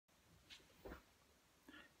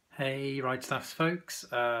Hey RideStaffs folks,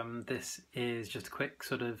 this is just a quick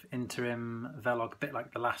sort of interim vlog, a bit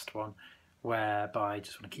like the last one, whereby I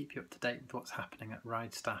just want to keep you up to date with what's happening at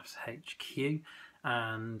RideStaffs HQ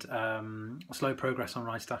and slow progress on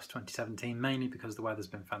RideStaffs 2017, mainly because the weather's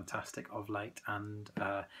been fantastic of late and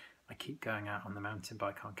I keep going out on the mountain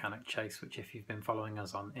bike on Cannock Chase, which if you've been following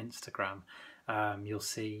us on Instagram, you'll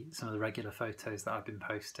see some of the regular photos that I've been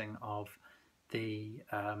posting of the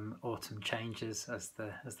autumn changes as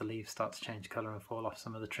the leaves start to change colour and fall off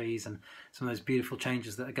some of the trees, and some of those beautiful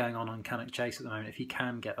changes that are going on Cannock Chase at the moment. If you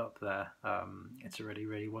can get up there, it's a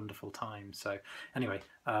really wonderful time. So anyway,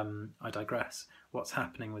 I digress. What's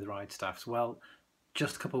happening with RideStaffs? Well,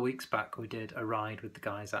 just a couple of weeks back we did a ride with the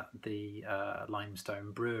guys at the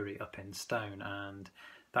Lymestone Brewery up in Stone, and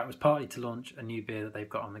that was partly to launch a new beer that they've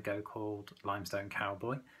got on the go called Lymestone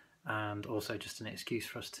Cowboy, and also just an excuse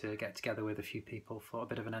for us to get together with a few people for a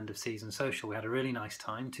bit of an end of season social. We had a really nice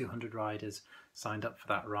time. 200 riders signed up for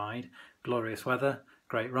that ride. Glorious weather,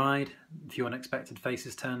 great ride. A few unexpected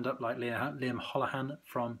faces turned up, like Liam Holohan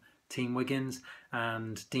from Team Wiggins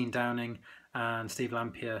and Dean Downing and Steve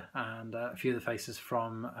Lampier, and a few of the faces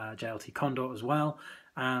from JLT Condor as well.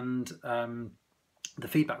 And the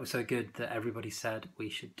feedback was so good that everybody said we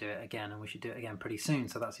should do it again, and we should do it again pretty soon.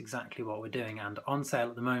 So that's exactly what we're doing. And on sale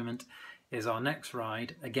at the moment is our next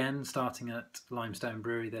ride, again starting at Lymestone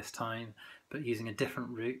Brewery this time, but using a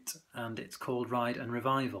different route, and it's called Ride and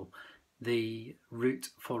Revival. The route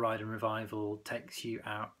for Ride and Revival takes you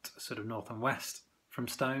out sort of north and west from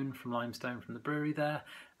Stone, from Lymestone, from the brewery there,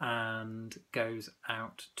 and goes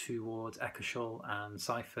out towards Eckershall and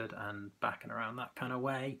Seiford and back and around that kind of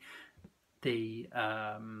way. The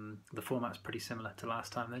format's pretty similar to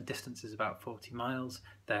last time. The distance is about 40 miles.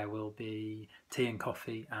 There will be tea and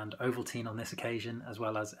coffee and Ovaltine on this occasion, as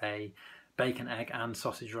well as a bacon, egg and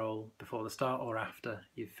sausage roll before the start or after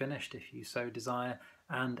you've finished, if you so desire.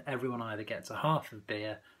 And everyone either gets a half of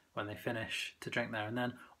beer when they finish to drink there and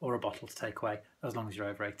then, or a bottle to take away, as long as you're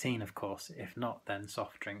over 18, of course. If not, then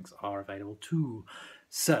soft drinks are available too.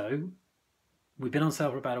 So we've been on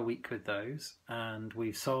sale for about a week with those, and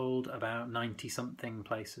we've sold about 90 something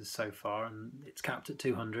places so far, and it's capped at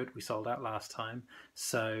 200. We sold out last time.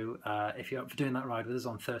 So if you're up for doing that ride with us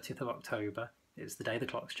on 30th of October, it's the day the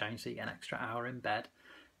clocks change, so you get an extra hour in bed.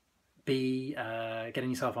 Be getting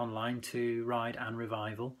yourself online to Ride and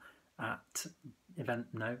Revival at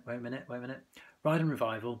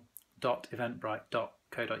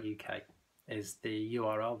rideandrevival.eventbrite.co.uk is the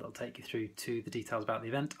URL that'll take you through to the details about the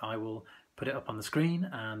event. I will put it up on the screen,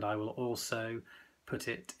 and I will also put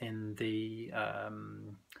it in the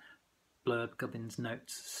blurb Gubbins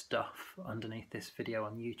notes stuff underneath this video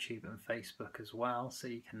on YouTube and Facebook as well, so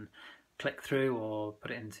you can click through or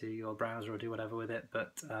put it into your browser or do whatever with it.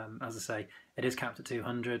 But as I say, it is capped at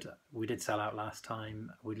 200. We did sell out last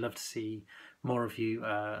time. We'd love to see more of you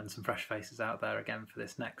and some fresh faces out there again for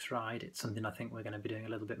this next ride. It's something I think we're going to be doing a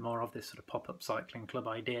little bit more of, this sort of pop-up cycling club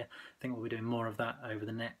idea. I think we'll be doing more of that over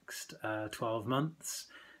the next 12 months.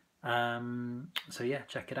 So yeah,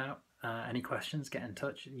 check it out. Any questions, get in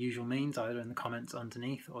touch. Usual means, either in the comments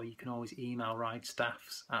underneath, or you can always email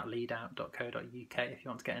ridestaffs@leadout.co.uk if you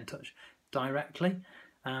want to get in touch directly.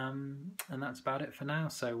 And that's about it for now.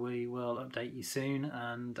 So we will update you soon,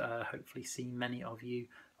 and hopefully see many of you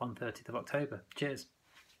on 30th of October. Cheers.